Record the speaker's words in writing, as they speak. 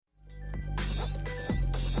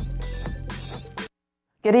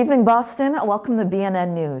Good evening, Boston. Welcome to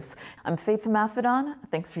BNN News. I'm Faith Mafidon.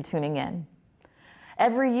 Thanks for tuning in.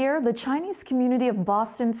 Every year, the Chinese community of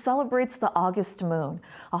Boston celebrates the August Moon,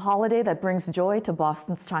 a holiday that brings joy to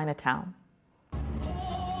Boston's Chinatown.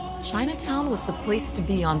 Chinatown was the place to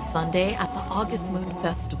be on Sunday at the August Moon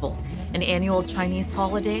Festival, an annual Chinese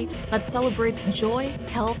holiday that celebrates joy,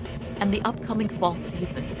 health, and the upcoming fall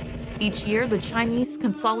season. Each year, the Chinese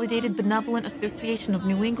Consolidated Benevolent Association of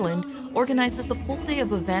New England organizes a full day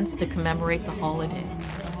of events to commemorate the holiday.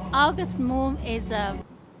 August Moon is a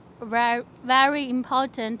very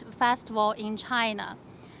important festival in China.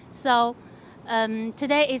 So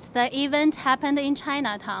today is the event happened in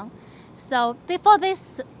Chinatown. So for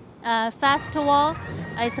this festival,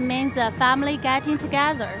 it means a family getting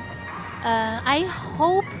together. I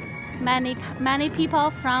hope many people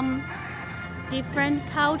from different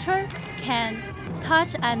culture can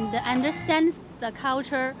touch and understand the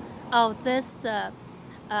culture of this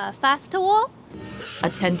festival.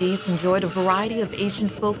 Attendees enjoyed a variety of Asian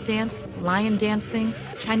folk dance, lion dancing,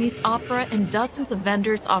 Chinese opera, and dozens of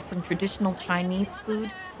vendors offering traditional Chinese food,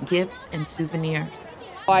 gifts, and souvenirs.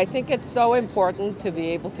 I think it's so important to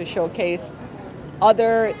be able to showcase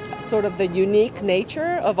other sort of the unique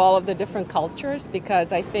nature of all of the different cultures,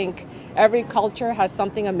 because I think every culture has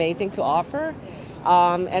something amazing to offer.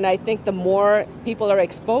 And I think the more people are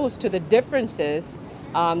exposed to the differences,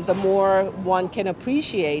 the more one can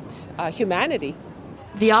appreciate humanity.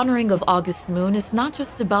 The honoring of August Moon is not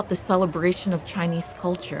just about the celebration of Chinese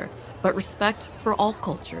culture, but respect for all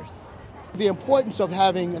cultures. The importance of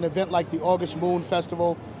having an event like the August Moon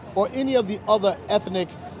Festival or any of the other ethnic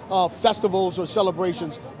festivals or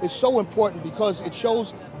celebrations is so important because it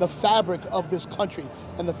shows the fabric of this country.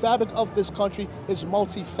 And the fabric of this country is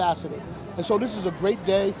multifaceted. And so this is a great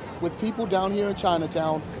day with people down here in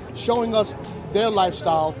Chinatown showing us their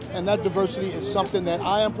lifestyle, and that diversity is something that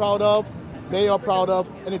I am proud of, they are proud of,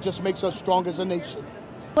 and it just makes us strong as a nation.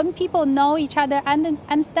 When people know each other and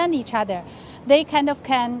understand each other, they can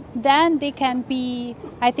be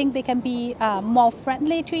more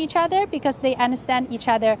friendly to each other because they understand each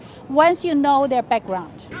other once you know their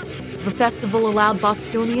background. The festival allowed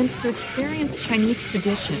Bostonians to experience Chinese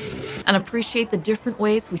traditions and appreciate the different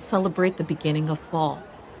ways we celebrate the beginning of fall.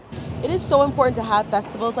 It is so important to have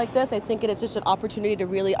festivals like this. I think it is just an opportunity to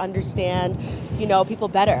really understand, people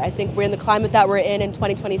better. I think we're in the climate that we're in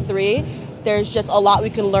 2023. There's just a lot we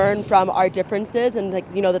can learn from our differences and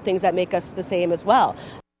the things that make us the same as well.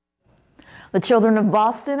 The children of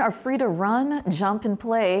Boston are free to run, jump, and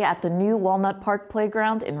play at the new Walnut Park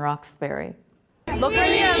playground in Roxbury. Look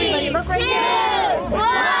right here, everybody. Look right here.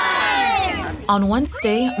 On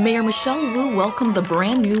Wednesday, Mayor Michelle Wu welcomed the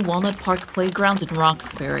brand new Walnut Park playground in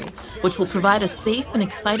Roxbury, which will provide a safe and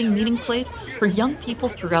exciting meeting place for young people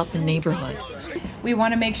throughout the neighborhood. We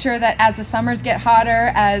want to make sure that as the summers get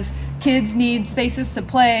hotter, as kids need spaces to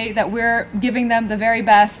play, that we're giving them the very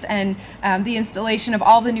best, and the installation of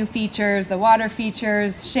all the new features, the water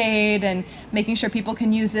features, shade, and making sure people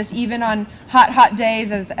can use this even on hot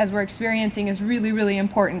days as we're experiencing is really, really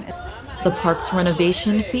important. The park's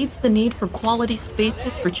renovation feeds the need for quality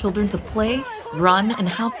spaces for children to play, run, and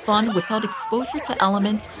have fun without exposure to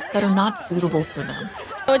elements that are not suitable for them.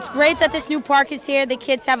 So it's great that this new park is here. The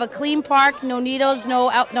kids have a clean park, no needles,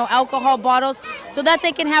 no alcohol bottles, so that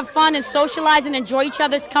they can have fun and socialize and enjoy each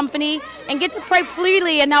other's company and get to play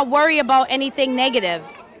freely and not worry about anything negative.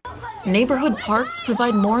 Neighborhood parks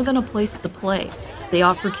provide more than a place to play. They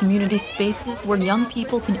offer community spaces where young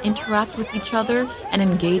people can interact with each other and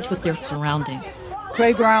engage with their surroundings.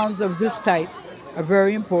 Playgrounds of this type are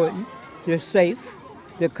very important. They're safe,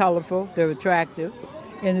 they're colorful, they're attractive,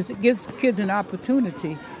 and it gives kids an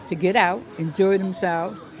opportunity to get out, enjoy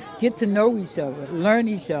themselves, get to know each other, learn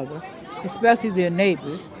each other, especially their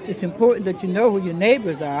neighbors. It's important that you know who your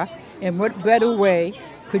neighbors are, and what better way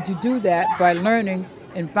could you do that by learning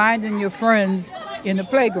and finding your friends in the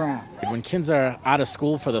playground. When kids are out of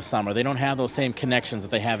school for the summer, they don't have those same connections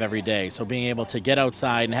that they have every day. So being able to get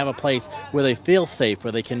outside and have a place where they feel safe,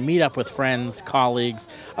 where they can meet up with friends, colleagues,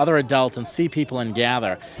 other adults, and see people and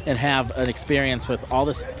gather and have an experience with all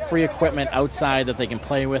this free equipment outside that they can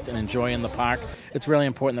play with and enjoy in the park. It's really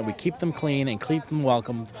important that we keep them clean and keep them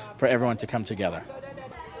welcomed for everyone to come together.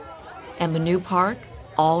 And the new park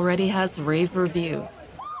already has rave reviews.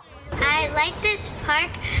 I like this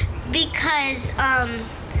park because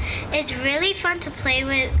it's really fun to play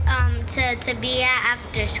with, to be at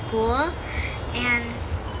after school, and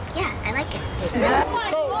yeah, I like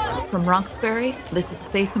it. From Roxbury, this is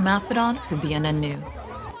Faith Mafidon for BNN News.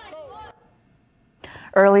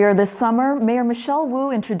 Earlier this summer, Mayor Michelle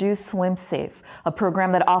Wu introduced Swim Safe, a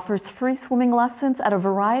program that offers free swimming lessons at a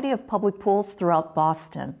variety of public pools throughout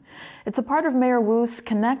Boston. It's a part of Mayor Wu's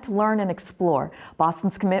Connect, Learn, and Explore,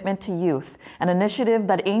 Boston's commitment to youth, an initiative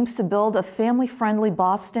that aims to build a family-friendly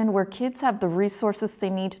Boston where kids have the resources they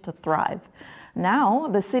need to thrive. Now,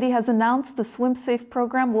 the city has announced the Swim Safe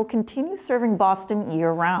program will continue serving Boston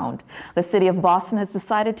year-round. The city of Boston has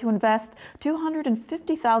decided to invest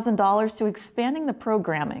 $250,000 to expanding the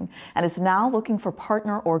programming and is now looking for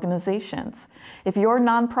partner organizations. If your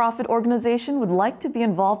nonprofit organization would like to be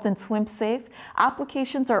involved in Swim Safe,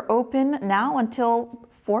 applications are open now until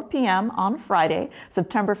 4 p.m. on Friday,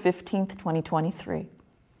 September 15th, 2023.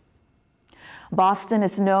 Boston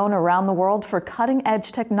is known around the world for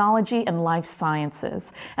cutting-edge technology and life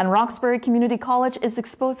sciences, and Roxbury Community College is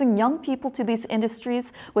exposing young people to these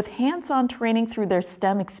industries with hands-on training through their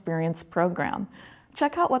STEM Experience program.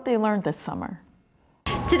 Check out what they learned this summer.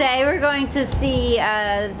 Today we're going to see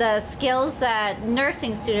the skills that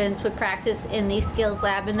nursing students would practice in the skills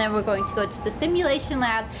lab, and then we're going to go to the simulation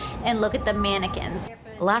lab and look at the mannequins.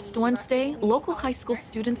 Last Wednesday, local high school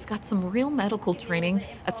students got some real medical training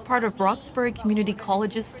as part of Roxbury Community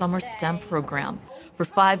College's summer STEM program. For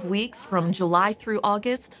 5 weeks, from July through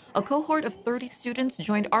August, a cohort of 30 students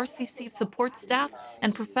joined RCC support staff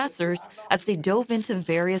and professors as they dove into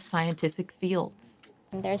various scientific fields.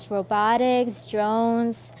 There's robotics,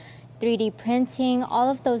 drones, 3D printing.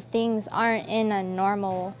 All of those things aren't in a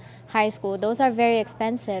normal high school. Those are very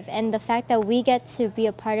expensive. And the fact that we get to be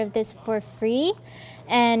a part of this for free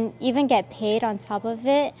and even get paid on top of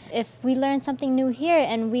it, if we learn something new here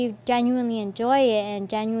and we genuinely enjoy it and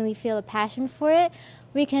genuinely feel a passion for it,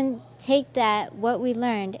 we can take that, what we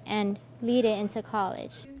learned, and lead it into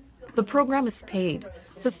college. The program is paid,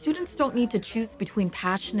 so students don't need to choose between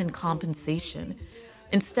passion and compensation.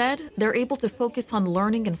 Instead, they're able to focus on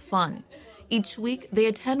learning and fun. Each week, they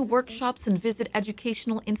attend workshops and visit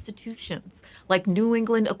educational institutions like New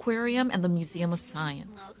England Aquarium and the Museum of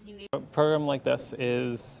Science. A program like this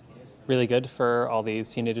is really good for all these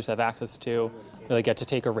teenagers to have access to. Really get to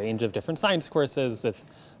take a range of different science courses with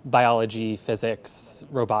biology, physics,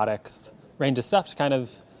 robotics, range of stuff to kind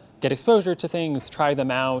of get exposure to things, try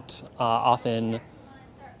them out, often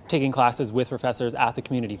taking classes with professors at the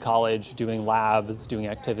community college, doing labs, doing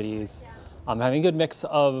activities, having a good mix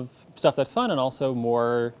of stuff that's fun and also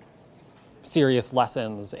more serious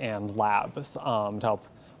lessons and labs to help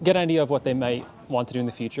get an idea of what they might want to do in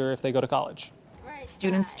the future if they go to college.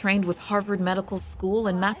 Students trained with Harvard Medical School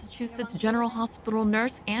and Massachusetts General Hospital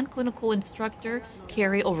nurse and clinical instructor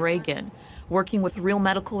Carrie O'Regan. Working with real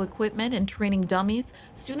medical equipment and training dummies,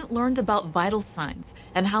 students learned about vital signs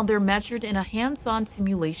and how they're measured in a hands-on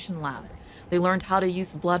simulation lab. They learned how to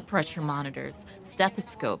use blood pressure monitors,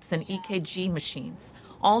 stethoscopes, and EKG machines,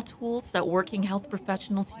 all tools that working health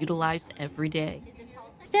professionals utilize every day.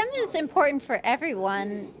 STEM is important for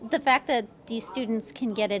everyone. The fact that these students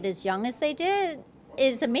can get it as young as they did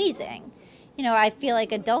is amazing. You know, I feel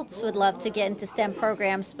like adults would love to get into STEM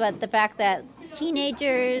programs, but the fact that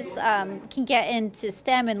teenagers can get into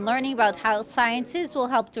STEM and learning about how science is will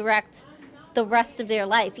help direct the rest of their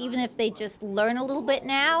life. Even if they just learn a little bit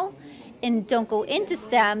now and don't go into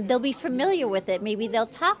STEM, they'll be familiar with it. Maybe they'll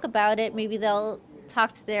talk about it. Maybe they'll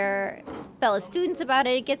talk to their fellow students about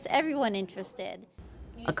it. It gets everyone interested.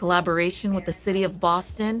 A collaboration with the City of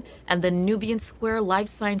Boston and the Nubian Square Life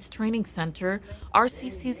Science Training Center,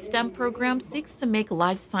 RCC's STEM program seeks to make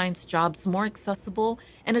life science jobs more accessible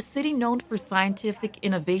in a city known for scientific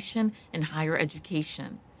innovation and higher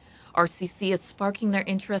education. RCC is sparking their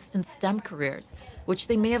interest in STEM careers, which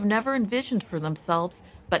they may have never envisioned for themselves,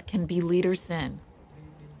 but can be leaders in.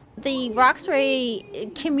 The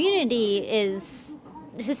Roxbury community is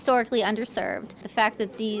historically underserved. The fact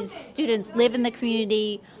that these students live in the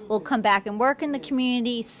community, will come back and work in the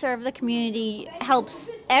community, serve the community,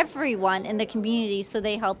 helps everyone in the community, so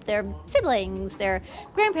they help their siblings, their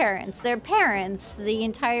grandparents, their parents, the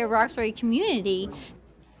entire Roxbury community.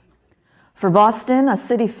 For Boston, a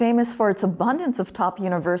city famous for its abundance of top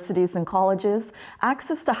universities and colleges,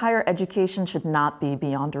 access to higher education should not be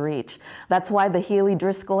beyond reach. That's why the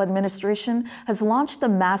Healy-Driscoll administration has launched the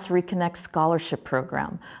Mass Reconnect Scholarship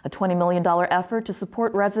Program, a $20 million effort to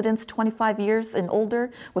support residents 25 years and older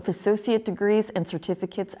with associate degrees and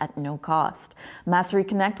certificates at no cost. Mass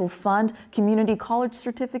Reconnect will fund community college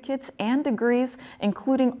certificates and degrees,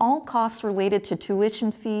 including all costs related to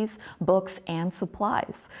tuition fees, books, and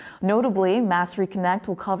supplies. Notably, Shortly, Mass Reconnect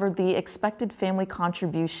will cover the expected family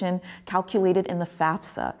contribution calculated in the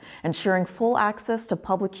FAFSA, ensuring full access to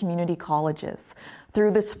public community colleges.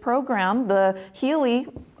 Through this program, Governor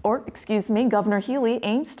Healy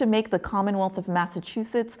aims to make the Commonwealth of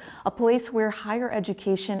Massachusetts a place where higher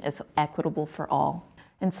education is equitable for all.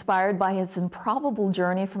 Inspired by his improbable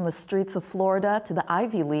journey from the streets of Florida to the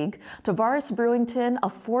Ivy League, Tavares Brewington, a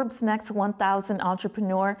Forbes Next 1000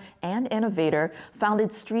 entrepreneur and innovator,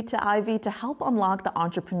 founded Street to Ivy to help unlock the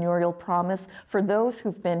entrepreneurial promise for those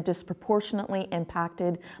who've been disproportionately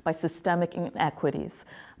impacted by systemic inequities,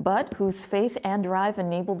 but whose faith and drive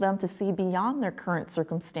enabled them to see beyond their current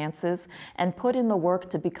circumstances and put in the work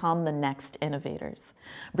to become the next innovators.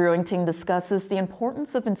 Brewington discusses the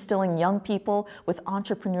importance of instilling young people with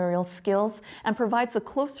entrepreneurial skills and provides a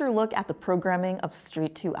closer look at the programming of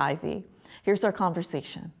Street to Ivy. Here's our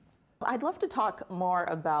conversation. I'd love to talk more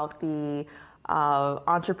about the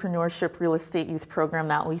entrepreneurship real estate youth program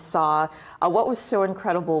that we saw. What was so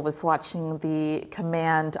incredible was watching the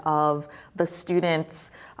command of the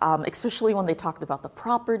students, especially when they talked about the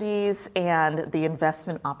properties and the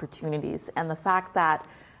investment opportunities, and the fact that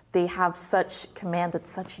they have such command at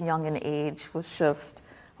such young an age was just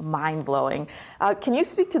mind-blowing. Can you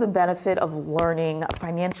speak to the benefit of learning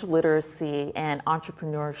financial literacy and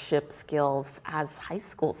entrepreneurship skills as high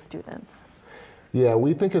school students? Yeah,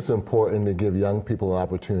 we think it's important to give young people an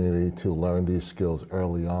opportunity to learn these skills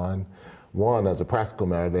early on. One, as a practical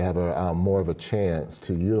matter, they have more of a chance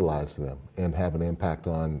to utilize them and have an impact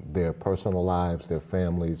on their personal lives, their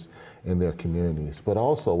families, and their communities. But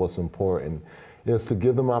also what's important is to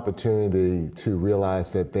give them opportunity to realize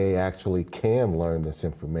that they actually can learn this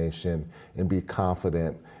information and be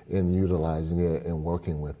confident in utilizing it and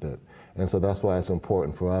working with it. And so that's why it's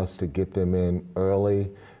important for us to get them in early,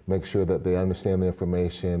 make sure that they understand the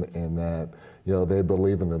information and that they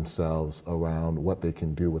believe in themselves around what they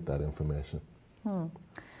can do with that information.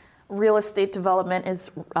 Real estate development is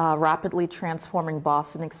rapidly transforming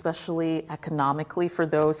Boston, especially economically for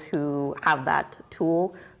those who have that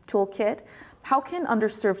toolkit. How can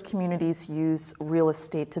underserved communities use real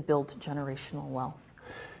estate to build generational wealth?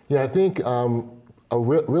 Yeah, I think a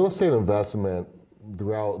real estate investment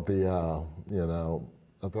throughout throughout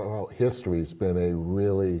history has been a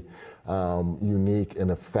really unique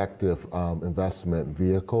and effective investment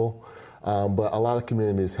vehicle. But a lot of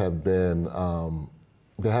communities have been,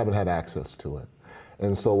 they haven't had access to it.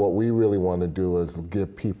 And so what we really want to do is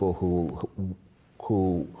give people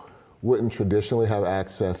who wouldn't traditionally have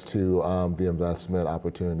access to the investment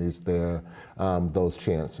opportunities there, those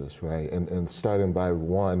chances, right? And starting by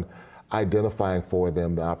one, identifying for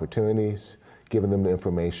them the opportunities, giving them the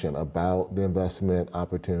information about the investment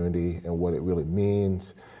opportunity and what it really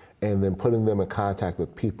means, and then putting them in contact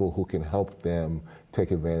with people who can help them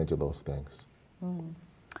take advantage of those things.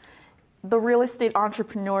 The Real Estate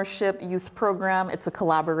Entrepreneurship Youth Program, it's a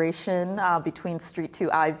collaboration between Street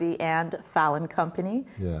to Ivy and Fallon Company.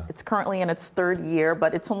 Yeah. It's currently in its third year,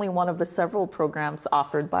 but it's only one of the several programs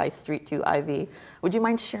offered by Street to Ivy. Would you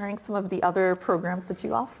mind sharing some of the other programs that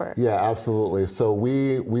you offer? Yeah, absolutely. So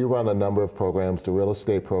we run a number of programs. The real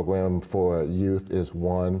estate program for youth is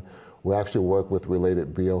one. We actually work with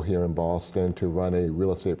Related Beal here in Boston to run a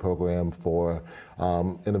real estate program for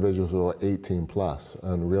individuals who are 18 plus,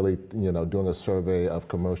 and really, doing a survey of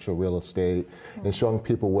commercial real estate and showing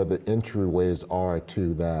people where the entryways are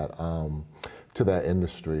to that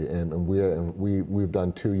industry. And we've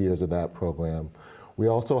done 2 years of that program. We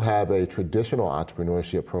also have a traditional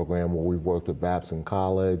entrepreneurship program where we've worked with Babson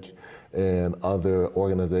College and other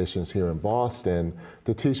organizations here in Boston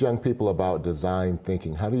to teach young people about design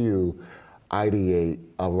thinking. How do you ideate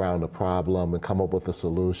around a problem and come up with a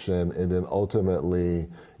solution and then ultimately,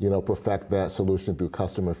 perfect that solution through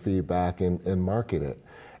customer feedback and market it?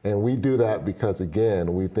 And we do that because,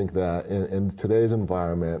 again, we think that in today's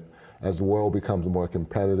environment, as the world becomes more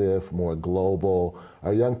competitive, more global,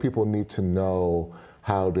 our young people need to know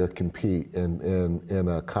how to compete in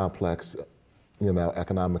a complex,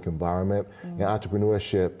 economic environment. And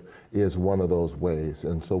entrepreneurship is one of those ways.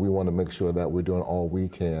 And so we want to make sure that we're doing all we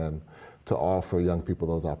can to offer young people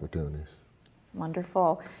those opportunities.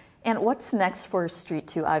 Wonderful. And what's next for Street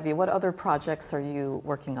to Ivy? What other projects are you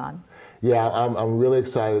working on? Yeah, I'm really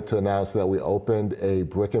excited to announce that we opened a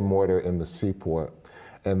brick and mortar in the Seaport.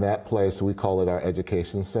 And that place, we call it our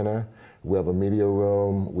education center. We have a media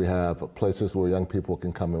room. We have places where young people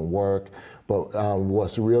can come and work. But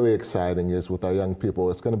what's really exciting is with our young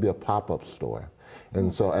people, it's going to be a pop-up store.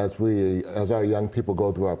 And so as our young people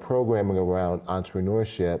go through our programming around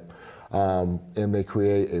entrepreneurship, and they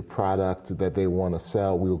create a product that they want to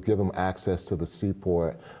sell, we'll give them access to the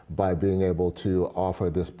seaport by being able to offer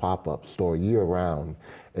this pop-up store year-round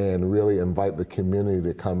and really invite the community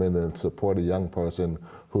to come in and support a young person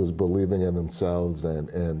who's believing in themselves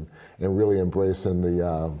and really embracing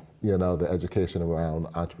the the education around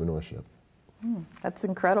entrepreneurship. That's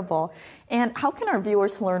incredible. And how can our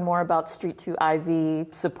viewers learn more about Street to Ivy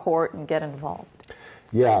support and get involved?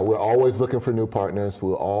 Yeah, we're always looking for new partners.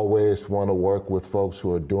 We always want to work with folks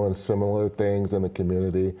who are doing similar things in the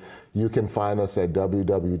community. You can find us at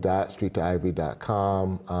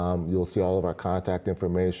www.streettoivy.com. You'll see all of our contact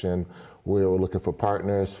information. We're looking for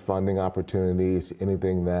partners, funding opportunities,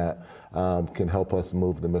 anything that can help us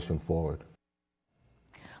move the mission forward.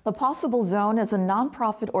 The Possible Zone is a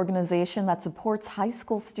nonprofit organization that supports high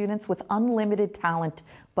school students with unlimited talent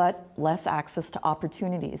but less access to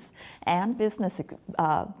opportunities and business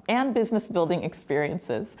building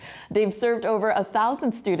experiences. They've served over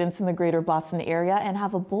 1,000 students in the greater Boston area and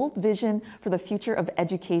have a bold vision for the future of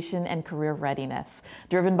education and career readiness.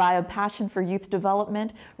 Driven by a passion for youth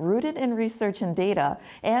development, rooted in research and data,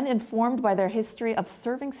 and informed by their history of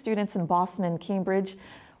serving students in Boston and Cambridge,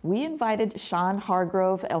 we invited Sean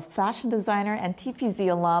Hargrove, a fashion designer and TPZ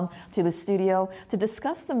alum, to the studio to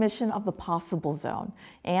discuss the mission of the Possible Zone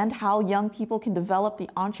and how young people can develop the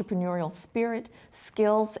entrepreneurial spirit,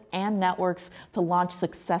 skills, and networks to launch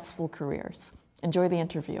successful careers. Enjoy the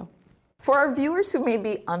interview. For our viewers who may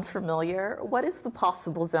be unfamiliar, what is the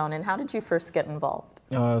Possible Zone and how did you first get involved?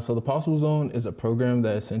 So the Possible Zone is a program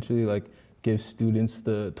that essentially gives students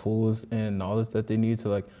the tools and knowledge that they need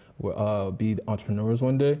to be entrepreneurs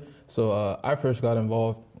one day. So I first got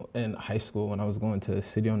involved in high school when I was going to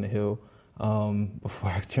City on the Hill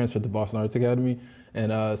before I transferred to Boston Arts Academy.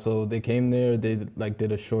 And so they came there, they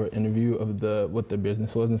did a short interview of what the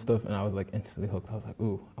business was and stuff, and I was instantly hooked. I was like,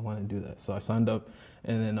 ooh, I want to do that. So I signed up,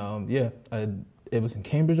 and then it was in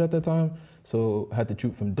Cambridge at that time, so I had to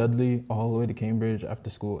shoot from Dudley all the way to Cambridge after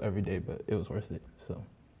school every day, but it was worth it. So.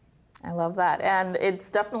 I love that. And it's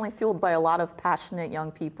definitely fueled by a lot of passionate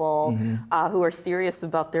young people who are serious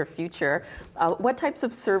about their future. What types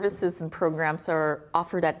of services and programs are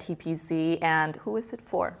offered at TPZ and who is it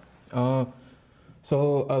for? I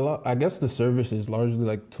guess the service is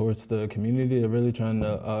largely towards the community. They're really trying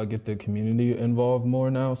to get the community involved more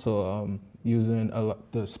now. So using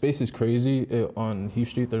the space is crazy on Heath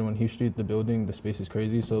Street, 31 Heath Street, the building, the space is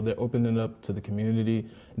crazy. So they're opening it up to the community,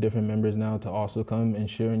 different members now to also come and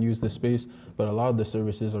share and use the space. But a lot of the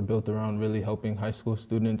services are built around really helping high school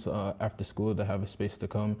students after school to have a space to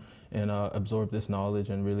come and absorb this knowledge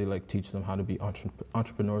and really teach them how to be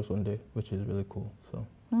entrepreneurs one day, which is really cool. So.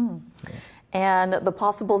 Yeah. And the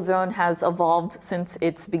Possible Zone has evolved since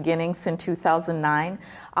its beginnings in 2009.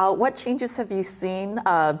 What changes have you seen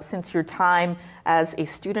since your time as a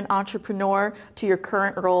student entrepreneur to your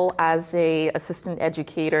current role as a assistant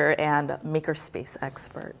educator and makerspace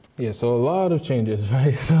expert? Yeah, so a lot of changes,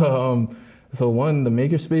 right? So one, the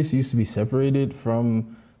makerspace used to be separated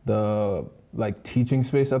from the teaching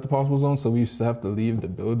space at the Possible Zone. So we used to have to leave the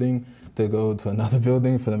building to go to another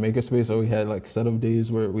building for the makerspace, or we had setup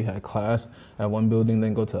days where we had class at one building,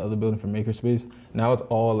 then go to the other building for makerspace. Now it's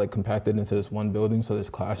all compacted into this one building, so there's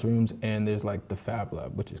classrooms and there's the Fab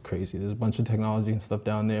Lab, which is crazy. There's a bunch of technology and stuff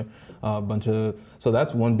down there, so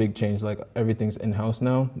that's one big change. Everything's in-house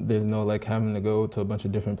now. There's no having to go to a bunch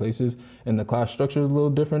of different places, and the class structure is a little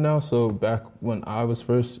different now. So back when I was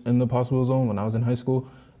first in the Possible Zone, when I was in high school,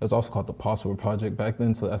 it was also called the Possible Project back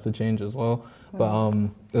then, so that's a change as well. But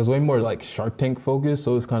it was way more Shark Tank focused,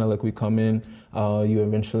 so it's kind of we come in, you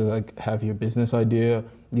eventually have your business idea,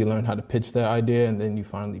 you learn how to pitch that idea, and then you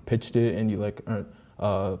finally pitched it, and you earn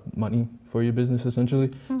money for your business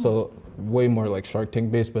essentially. So way more Shark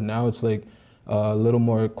Tank based, but now it's a little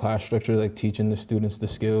more class structure, teaching the students the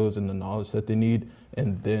skills and the knowledge that they need,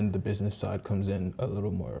 and then the business side comes in a little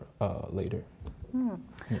more later.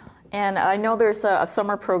 Yeah. And I know there's a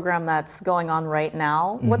summer program that's going on right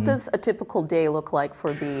now. What does a typical day look like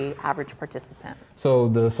for the average participant? So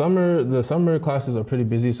the summer classes are pretty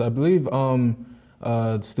busy. So I believe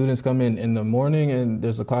students come in the morning, and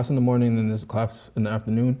there's a class in the morning, and then there's a class in the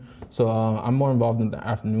afternoon. So I'm more involved in the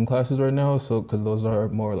afternoon classes right now, so because those are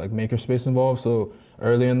more makerspace involved. So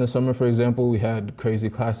early in the summer, for example, we had crazy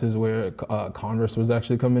classes where Converse was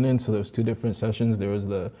actually coming in. So there was 2 different sessions. There was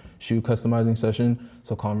the shoe customizing session.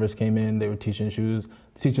 So Converse came in, they were teaching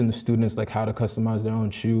the students like how to customize their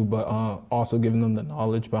own shoe, but also giving them the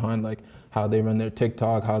knowledge behind like how they run their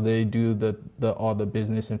TikTok, how they do all the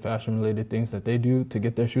business and fashion related things that they do to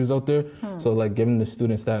get their shoes out there. So like giving the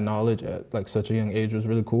students that knowledge at like such a young age was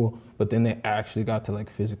really cool. But then they actually got to like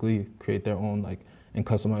physically create their own like and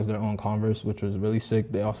customize their own Converse, which was really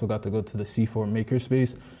sick. They also got to go to the C4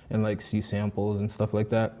 makerspace and like see samples and stuff like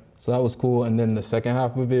that. So that was cool. And then the second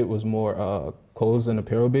half of it was more clothes and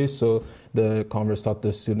apparel based. So the Converse taught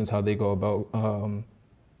the students how they go about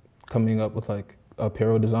coming up with like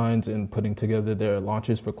apparel designs and putting together their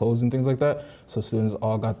launches for clothes and things like that. So students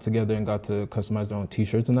all got together and got to customize their own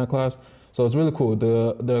t-shirts in that class. So it's really cool.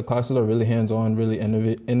 The classes are really hands-on, really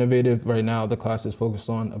innovative. Right now, the class is focused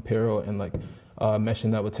on apparel and like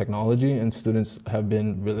meshing that with technology, and students have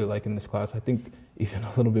been really liking this class. I think even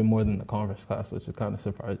a little bit more than the Converse class, which is kind of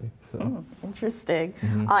surprising. So. Interesting.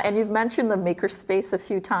 And you've mentioned the makerspace a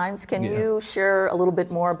few times. Can you share a little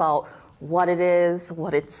bit more about what it is,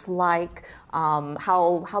 what it's like,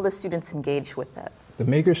 how the students engage with it? The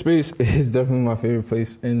makerspace is definitely my favorite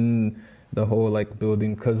place in the whole like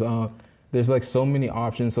building, because there's like so many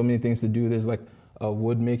options, so many things to do. There's like a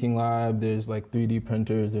wood making lab, there's like 3D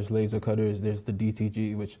printers, there's laser cutters, there's the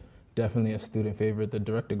DTG, which definitely a student favorite, the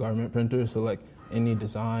direct to garment printer. So like any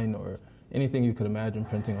design or anything you could imagine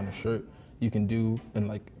printing on a shirt, you can do in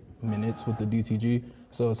like minutes with the DTG.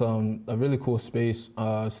 So it's a really cool space.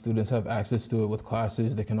 Students have access to it with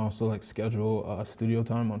classes. They can also like schedule studio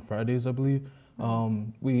time on Fridays, I believe.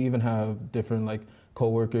 We even have different like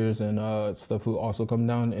co-workers and stuff who also come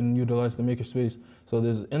down and utilize the makerspace. So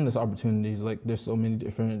there's endless opportunities. Like there's so many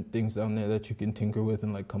different things down there that you can tinker with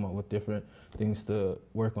and like come up with different things to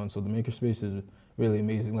work on. So the makerspace is really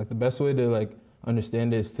amazing. Like the best way to like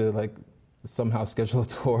understand it is to like somehow schedule a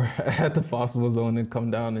tour at the Possible Zone and come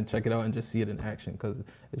down and check it out and just see it in action, because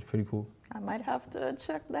it's pretty cool. I might have to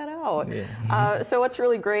check that out. Yeah. So what's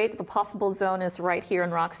really great, the Possible Zone is right here in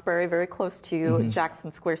Roxbury, very close to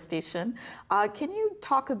Jackson Square Station. Can you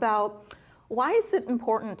talk about why is it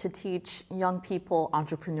important to teach young people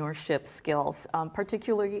entrepreneurship skills,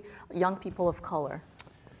 particularly young people of color?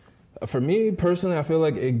 For me personally, I feel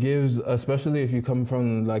like it gives, especially if you come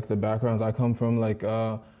from like the backgrounds I come from, like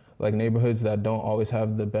neighborhoods that don't always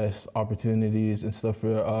have the best opportunities and stuff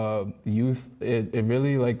for youth. It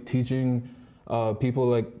really like teaching people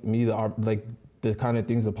like me the kind of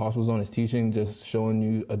things the Possible Zone is teaching, just showing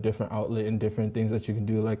you a different outlet and different things that you can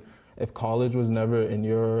do. Like if college was never in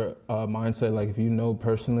your mindset, like if you know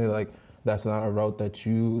personally like that's not a route that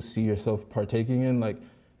you see yourself partaking in, like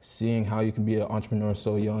seeing how you can be an entrepreneur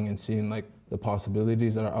so young and seeing like the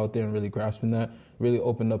possibilities that are out there and really grasping that really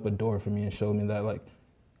opened up a door for me and showed me that like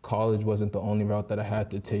college wasn't the only route that I had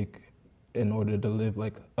to take in order to live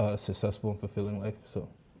like a successful and fulfilling life. So.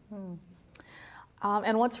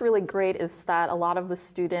 And what's really great is that a lot of the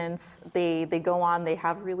students, they go on, they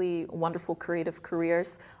have really wonderful creative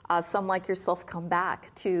careers. Some like yourself come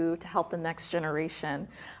back to help the next generation.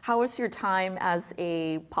 How has your time as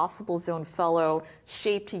a Possible Zone fellow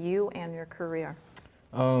shaped you and your career?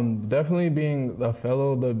 Definitely being a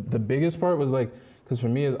fellow, the biggest part was like, because for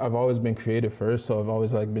me, I've always been creative first, so I've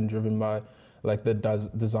always like been driven by like the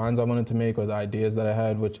designs I wanted to make or the ideas that I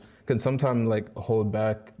had, which can sometimes like hold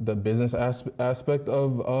back the business aspect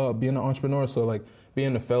of being an entrepreneur. So like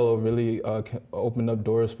being a fellow really opened up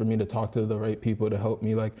doors for me to talk to the right people to help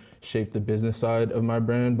me like shape the business side of my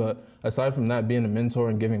brand. But aside from that, being a mentor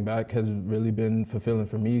and giving back has really been fulfilling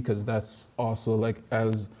for me, because that's also like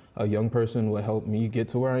as a young person what helped me get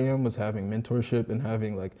to where I am, was having mentorship and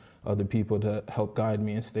having like other people to help guide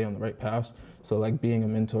me and stay on the right paths. So like being a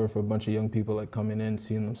mentor for a bunch of young people, like coming in,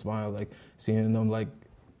 seeing them smile, like seeing them like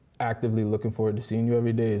actively looking forward to seeing you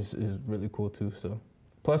every day is really cool too. So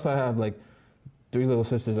plus I have like 3 little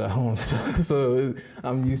sisters at home, so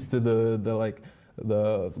I'm used to the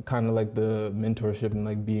kind of like the mentorship and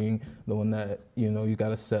like being the one that, you know, you got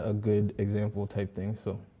to set a good example type thing.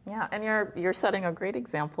 So. Yeah, and you're setting a great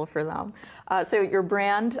example for them. So your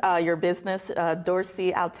brand, your business,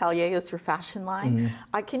 Dorsey Atelier is your fashion line.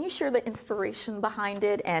 Can you share the inspiration behind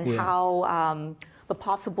it and how the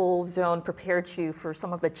Possible Zone prepared you for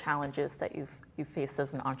some of the challenges that you've faced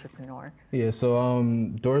as an entrepreneur? Yeah, so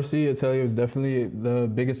Dorsey Atelier was definitely the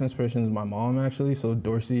biggest inspiration is my mom, actually. So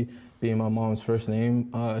Dorsey being my mom's first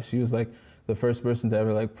name, she was like the first person to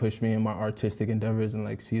ever like push me in my artistic endeavors and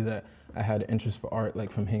like see that I had an interest for art,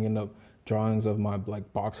 like from hanging up drawings of my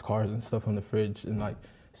like box cars and stuff on the fridge, and like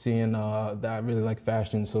seeing that I really like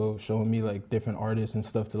fashion, so showing me like different artists and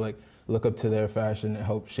stuff to like look up to their fashion and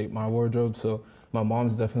help shape my wardrobe. So my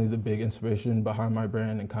mom's definitely the big inspiration behind my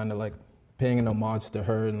brand and kind of like paying an homage to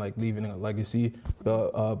her and like leaving a legacy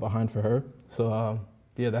behind for her. So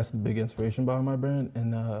yeah, that's the big inspiration behind my brand.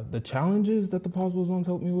 And the challenges that the Possible Zones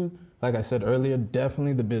helped me with, like I said earlier,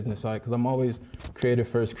 definitely the business side, because I'm always creative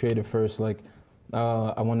first. Like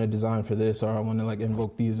I want to design for this, or I want to like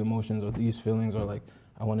invoke these emotions or these feelings, or like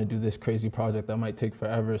I want to do this crazy project that might take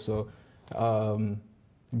forever. So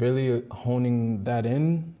really honing that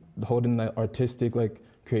in, holding that artistic like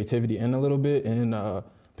creativity in a little bit, and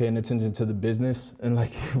paying attention to the business and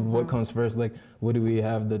like what comes first, like what do we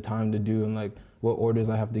have the time to do, and like what orders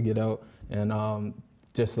I have to get out, and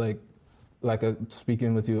just like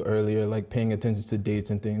speaking with you earlier, like paying attention to dates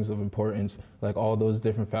and things of importance, like all those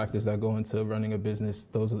different factors that go into running a business.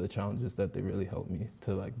 Those are the challenges that they really help me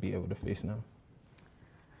to like be able to face now.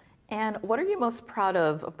 And what are you most proud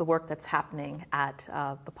of the work that's happening at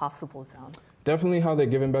the Possible Zone? Definitely how they're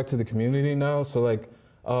giving back to the community now. So like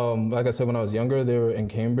I said, when I was younger, they were in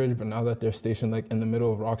Cambridge, but now that they're stationed like in the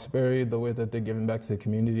middle of Roxbury, the way that they're giving back to the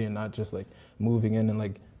community and not just like moving in and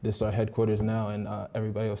like this is our headquarters now and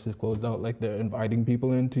everybody else is closed out, like they're inviting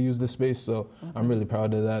people in to use the space. So I'm really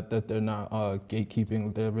proud of that they're not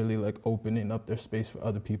gatekeeping, they're really like opening up their space for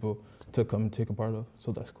other people to come and take a part of.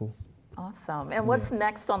 So that's cool. Awesome. And what's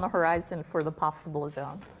next on the horizon for the Possible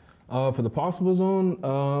Zone? For the Possible Zone,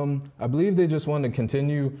 I believe they just want to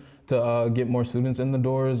continue to get more students in the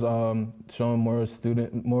doors, showing more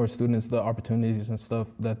students the opportunities and stuff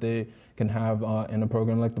that they can have in a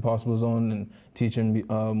program like the Possible Zone, and teaching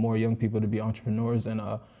more young people to be entrepreneurs and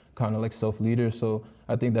kind of like self-leaders. So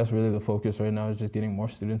I think that's really the focus right now, is just getting more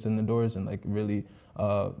students in the doors and like really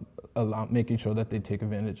making sure that they take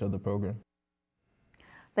advantage of the program.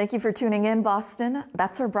 Thank you for tuning in, Boston.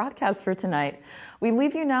 That's our broadcast for tonight. We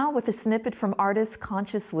leave you now with a snippet from artist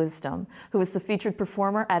Conscious Wisdom, who is the featured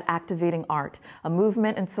performer at Activating Art, a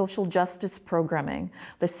movement and social justice programming.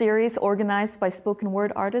 The series, organized by spoken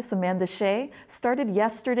word artist Amanda Shea, started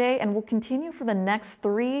yesterday and will continue for the next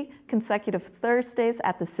 3 consecutive Thursdays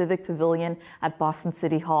at the Civic Pavilion at Boston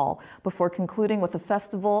City Hall, before concluding with a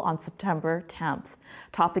festival on September 10th.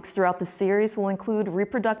 Topics throughout the series will include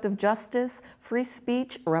reproductive justice, free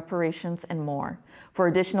speech, reparations, and more. For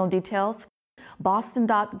additional details,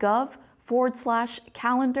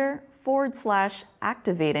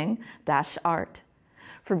 boston.gov/calendar/activating-art.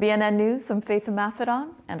 For BNN News, I'm Faith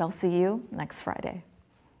Maffedon, and I'll see you next Friday.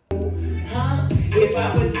 If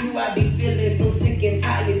I was you, I'd be feeling so sick and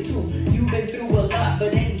tired too. You've been through a lot,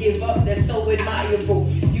 but ain't give up, that's so admirable.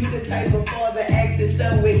 You the type of father asking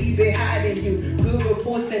son where he been hiding you. Good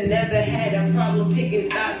reports and never had a problem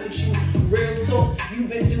picking sides with you. Real talk, you've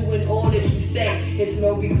been doing all that you say. It's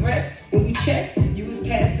no regrets, when we check, you was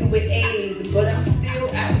passing with A's. But I'm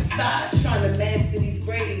still outside trying to master these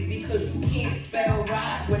grades, because you can't spell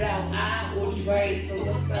right without I or Dre. So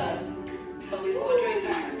what's up? So we all Dre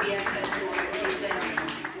guys, yes, that's what I'm saying.